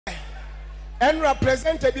and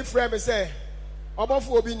representative friend say above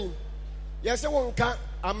Obinm. Yes, I won't count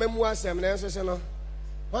a memoir semblance.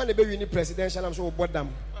 One the baby presidential, I'm so bored them.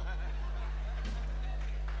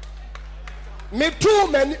 Me too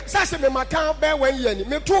many, Sasa me macan bear when ye,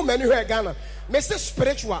 me too many who are Ghana. Me say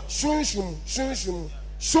spiritual, soon,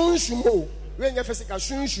 when you physical,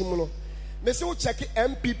 soon, me say check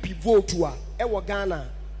MPP vote to a Ghana,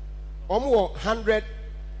 almost 100%.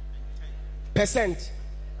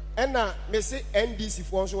 And now, me say NDC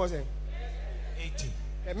for us was 80.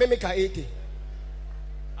 Me make 80.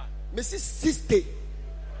 Me say 60.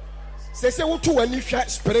 Say what to when you share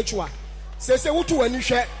spiritual. Say what to when you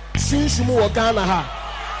share soon more Ghana ha.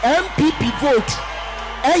 MPP vote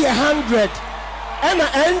 100 and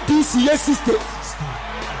NDC 60.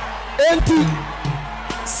 80.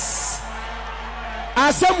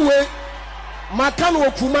 Asemwe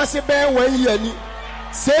Makano Kumasi bear 1 year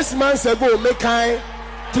 6 months ago mekai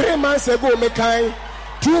 3 months ago mekai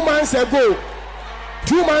 2 months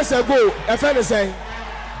ago a friend say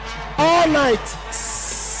all night.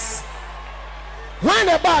 When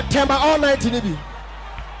about Tema all night in Ibi?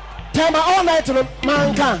 Tema all night in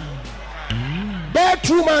Manka. There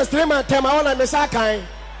 2 months, 3 months, Tema all night, Mesakai.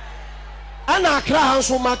 Anna Krahan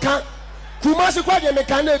so Maka. Kumasi kwa de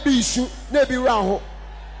mekane be issue, nebi raho.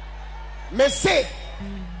 Me say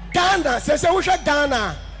Ghana, say we should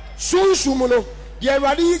Ghana. Sumuno, the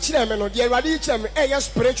ready each them, no, the ready each them,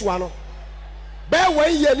 spiritual. No. Bear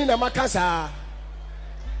 1 year in a Makasa.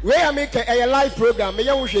 Where I make a live program, me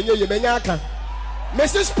young ye menyaka.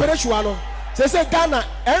 Message spiritual no. Say Ghana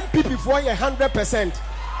MPP for 100%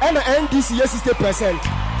 and NDC 60%.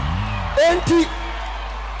 NT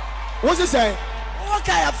what's it say?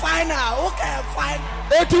 Okay, fine now. Okay, fine.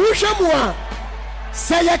 Etuwishamwa.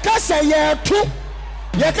 Say yaka say two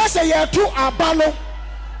abano.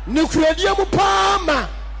 Nukredium palma.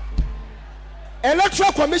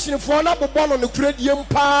 Electoral Commission for na bono nukredium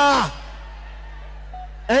pa.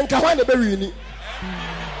 And kawane berini.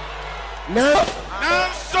 Now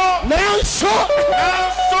yes, you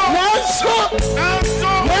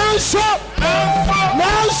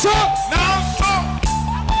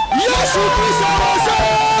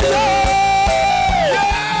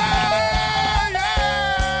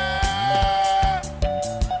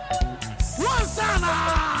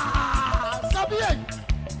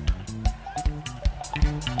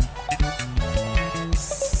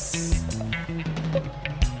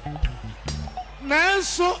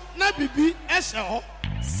Nanso na bibi esho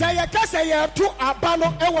say to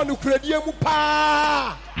abano ewo no kredie mu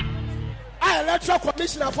pa a electoral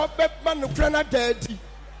commissioner for Bedman no krana daddy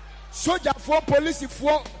soldier for police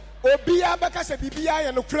for obia beka se bibia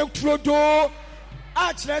ye no kretro do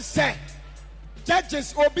a kire se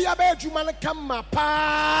judges obia be adwuma no kama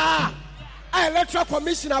pa a electoral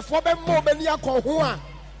commissioner for be mo be ni akon ho a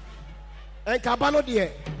enka ba no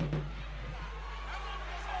de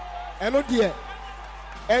eno de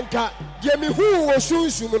enka Jemi who was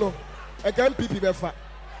soon no a can pipi befa.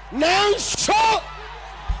 Nanso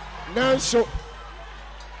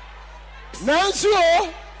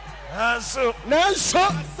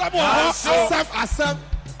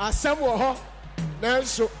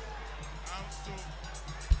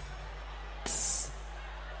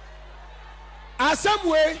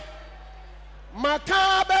way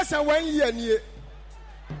Makabe sa 1 year nie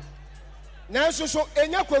Nanso so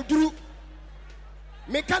enya kwaduru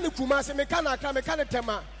mechanic Kumasi, mechanic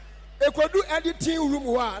Tema. A could do editing room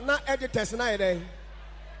na editors na day.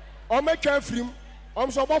 Or make a film,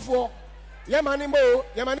 so before Yamanimo,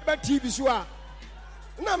 Yamaniba TV Sua.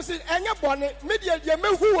 Nam said, and your bonnet, media,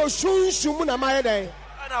 Yamu who was soon Sumuna my day.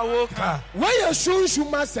 And I woke up. Why you soon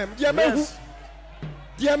Sumasem,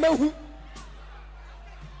 Diamehu.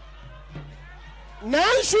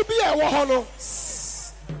 Nan should be a waholo.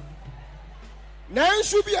 Nan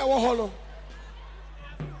should be a waholo.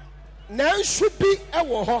 Nan should be a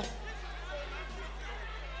war.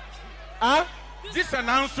 Ah, this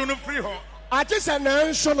announcement free ho. I just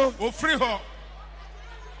announced no free ho.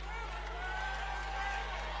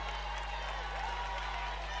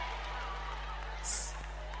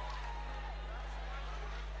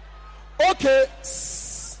 Okay,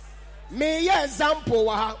 me example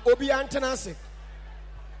wa obi antenase.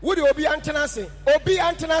 Would obi antenase? Obi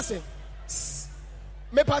antenase.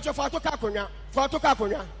 Me pacho fatoka konya. Fautuka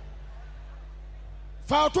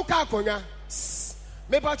konya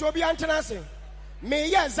me pacho obi antenase me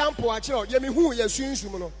ye example akiro ye me hu ye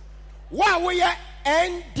sunsun no wa wo ye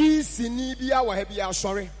NDC ni bia wa ha bia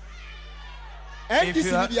sorry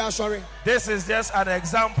NDC ni bia sorry. This is just an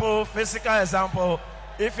example, physical example.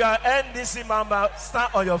 If you are NDC member,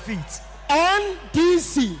 stand on your feet.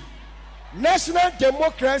 NDC National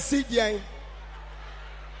Democracy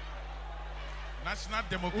National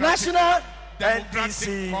Democratic National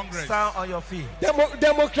NDC, Congress. stand on your feet.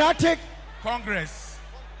 Democratic Congress.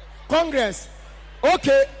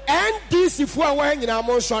 Okay, NDC for a while in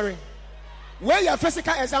our sorry. Where your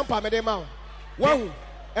physical example, madam? One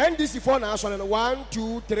NDC for now, 1,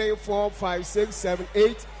 2, 3, 4, 5, 6, 7,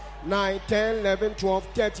 8, 9, 10, 11, 12,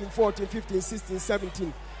 13, 14, 15, 16,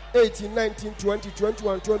 17, 18, 19, 20,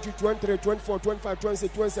 21, 22, 23, 24, 25,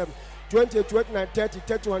 26, 27, 28, 29, 30,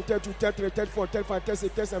 31, 32, 33, 34, 35,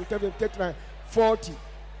 36, 37, 38, 39, 40,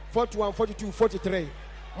 41, 42, 43.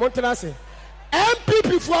 Montanase.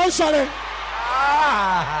 MPP for us, sorry.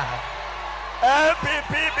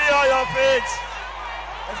 MPP be on your feet.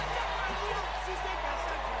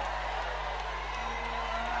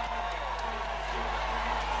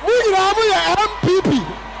 We are MPP.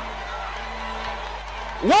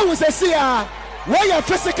 What was I say? What your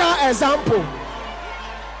physical example?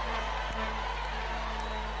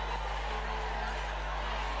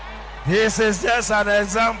 This is just an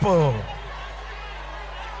example.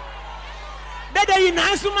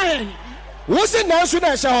 What's it now? Should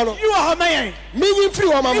I show you? Are man. Me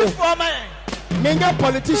free or my me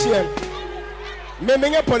politician.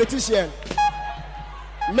 Me politician.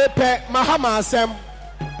 Me pe Mahama Asem.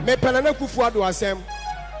 Me pe Nana Kufuado Asem.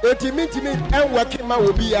 Etimi and working my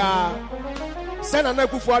obia. Send Nana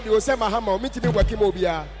Kufuado Asem Mahama. Mitimi working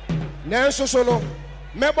obia. Nanso solo.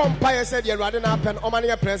 Me Bompire said you're rather not pen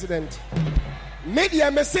Omania president.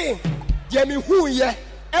 Media me say, Yemi who ye,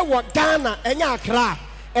 ewa Ghana, enya Accra,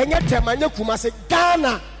 enya Temanya Kumase,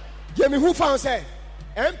 Ghana. Yemi who found say,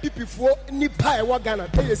 MPP for Nipa ewa Ghana,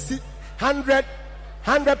 pay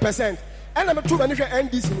 100%. And I'm too many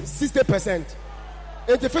NDC 60%.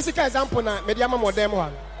 In the physical example, na mediama modem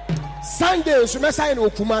one. Sunday, so me sign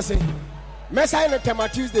Okumase, me sign Tema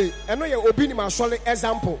Tuesday, and no ye Obinm solid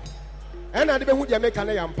example. And I didn't want to make an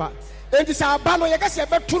yampa. And this Abano, you can say,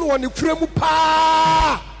 but two on the creme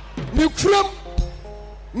pa, new creme,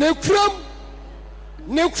 you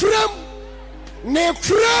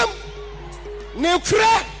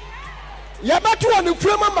better on the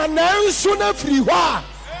creme, man, now sooner free wa.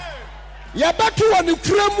 You better on the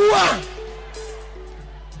creme wa.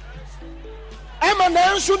 I'm a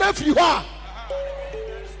now sooner free wa.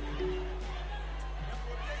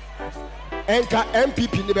 Enka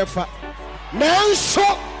MPP never fat. Nanso.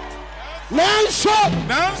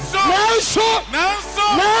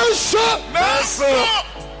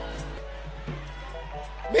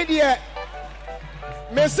 Media.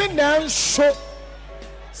 Me say nanso.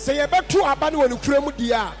 Say about two abani wonu kremu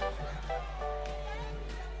dia.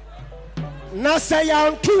 Na say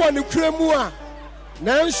ya two wonu kremu a.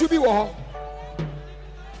 Nanso bi wo ho.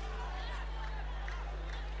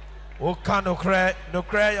 O can no cry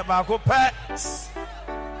ya ba ko pe.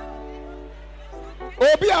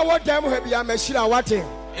 Obi a what them have ya mashira wate.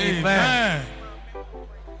 Amen.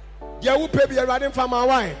 Ya wo pe bi Awurade fa ma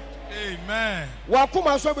wan. Amen. Wa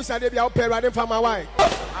kuma so bi sade bi a wo pe Awurade fa ma wan.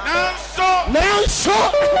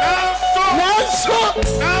 Nanso.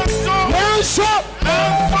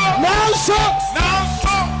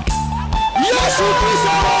 Yes, Christ.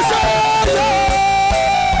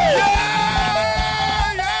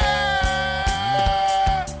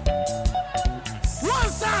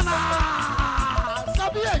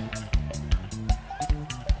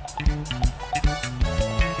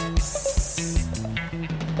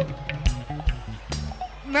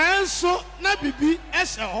 Nanso na bibi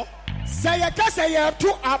ese ho. Say ya ka say ya to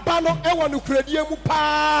abano e wonu kredie mu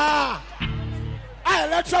pa. I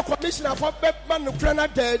electoral commissioner for Batman no krana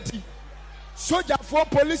daddy. Soldier for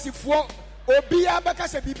police for obi abeka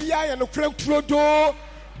se bibia ya no kredro do.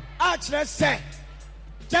 A kire say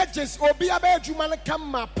judges obi abedwuma no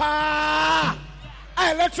kama pa.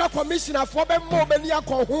 I electoral commissioner for be mo bani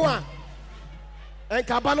akon ho a.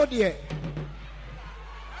 Enka bano de.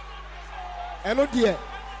 Eno de.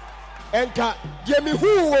 Enka Jemi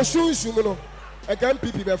who was soon no again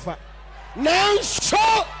pipi befa.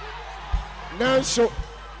 Nanso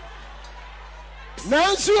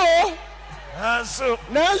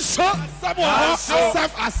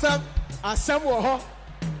asam wo ho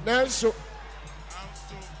nanso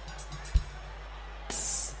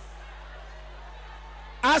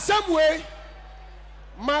asam we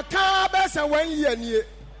maka be se wan yanie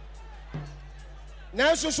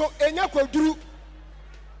nanso so enya kwaduru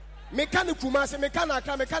mechanic kumase mechanic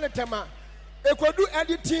Accra mechanic tema ekodu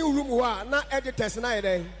editing room ho a na editors na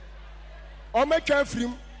yede o metwa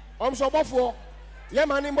film o so bofo ye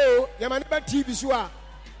mane mo ye mane ba TV so a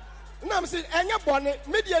na me say enye bone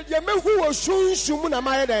media ye mehu wo sunsun na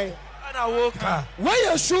ma yede na woka. Why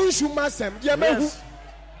you shun masem? Diamehu.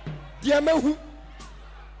 Diamehu.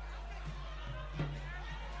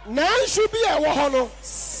 Nan should be a waholo.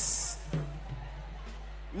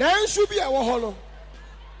 Nan should be a waholo.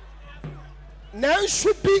 Nan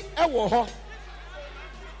should be a waholo.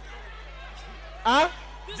 Ah?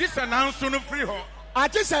 This announcement no free ho. I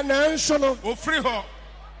just announced no. O free ho.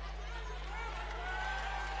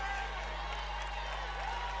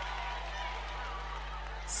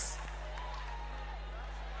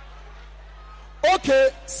 Okay.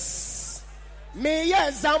 Me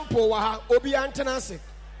example wa obi antenase.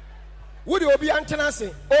 Would obi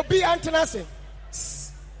antenase? Obi antenase.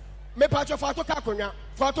 Me pacho fato kakonya.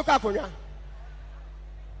 Fato kakonya.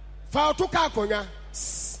 Fato kakonya.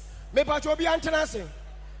 Me pacho obi antenase.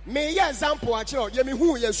 Me example a chiro ye me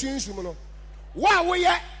hu ye sunsun no. Wa wo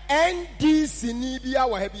ye NDC ni bia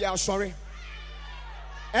wa ha bia sorry.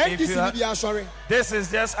 NDC ni bia sorry. This is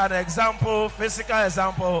just an example, physical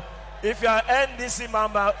example. If you are NDC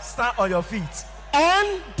member, stand on your feet.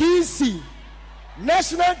 NDC,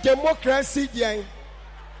 National Democracy Day.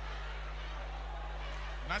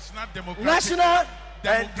 National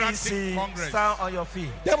NDC, Congress. stand on your feet.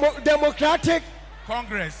 Democratic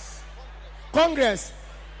Congress.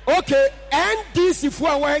 Okay, NDC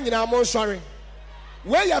for when you are sorry.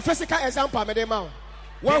 Where your physical example, madam?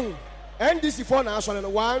 One NDC for now,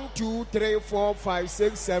 1, 2, 3, 4, 5,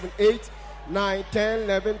 6, 7, 8, 9, 10,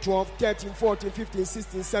 11, 12, 13, 14, 15,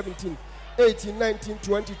 16, 17, 18, 19,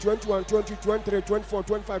 20, 21, 22, 23, 24,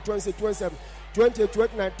 25, 26, 27, 28,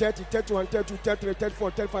 29, 30, 31, 32, 33,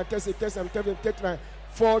 34, 35, 36, 37, 38, 39,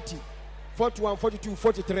 40, 41, 42,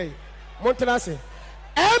 43. Montenase.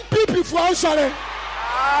 MPP for sorry.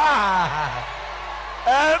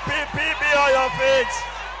 MPP be on your feet.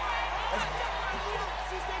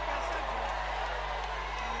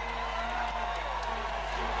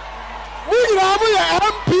 We are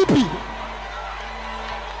MPP.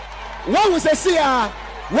 What was I say?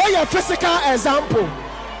 Where your physical example?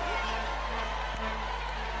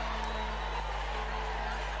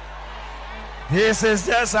 This is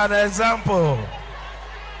just an example.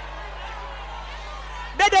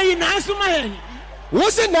 Dada yi nansu mayen.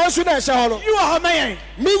 What's it now? Should I show You are mayen.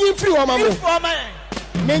 me free or You mama? for mayen.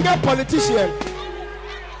 Me a politician.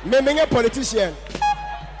 Me a politician.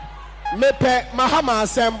 Me pe Mahama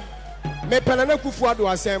Asem. Me pe Nana Kufuor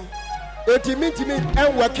Asem. Etimi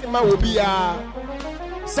and working ma obia.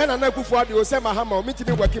 Send Nana Kufuor say Mahama. Me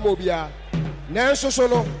working obia. Nanso so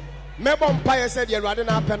no. Me bompire said you rather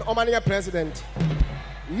not pen Omania president.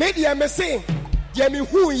 Media me say, Jemmy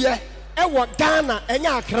who ye. Ewa Ghana,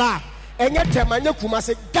 Enya Accra, Enya Temanya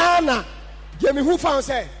Kumase, Ghana. Jemmy who found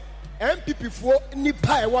say, MPP for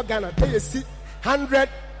Nipa Ewa Ghana, pay a 100%.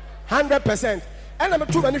 And I'm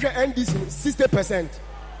too many NDC 60%.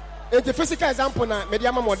 And the physical example na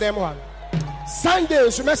mediama modem one. Sunday,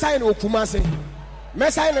 so me sign Okumase, me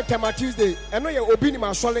sign a Tema Tuesday, and no ye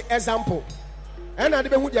Obinm solid example. And I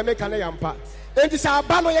didn't who they make an yampa. And this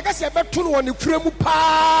Abano, you can say, but two on the cremu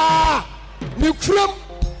pa, new crem.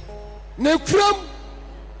 Nekram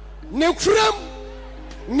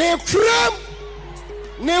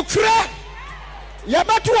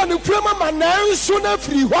yabatu wa nekram ama nanso na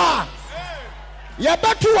firi hɔ a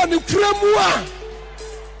yabatu wa nekram a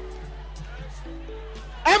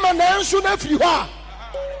ama nanso na firi hɔ a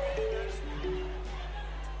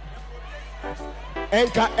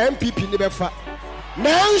enka MPP ne befa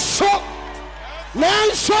nanso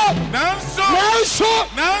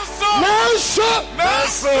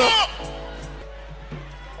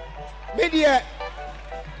media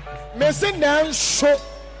me say nanso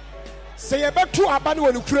say yebeto aba ne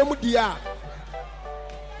wonu kura mu dia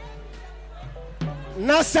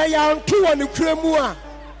na say yanto wonu kura mu a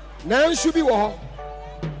nanso bi wo ho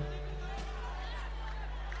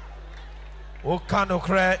O kano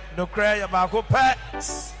kre ya ba ko pe.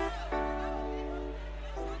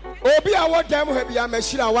 Obi a wo dem ha bia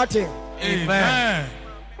mashira wate. Amen.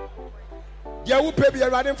 Ya wo pe bia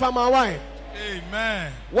Awurade mfa ma wan.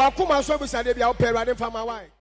 Amen. Wa kuma so bi sade bia wo pe Awurade mfa ma wan.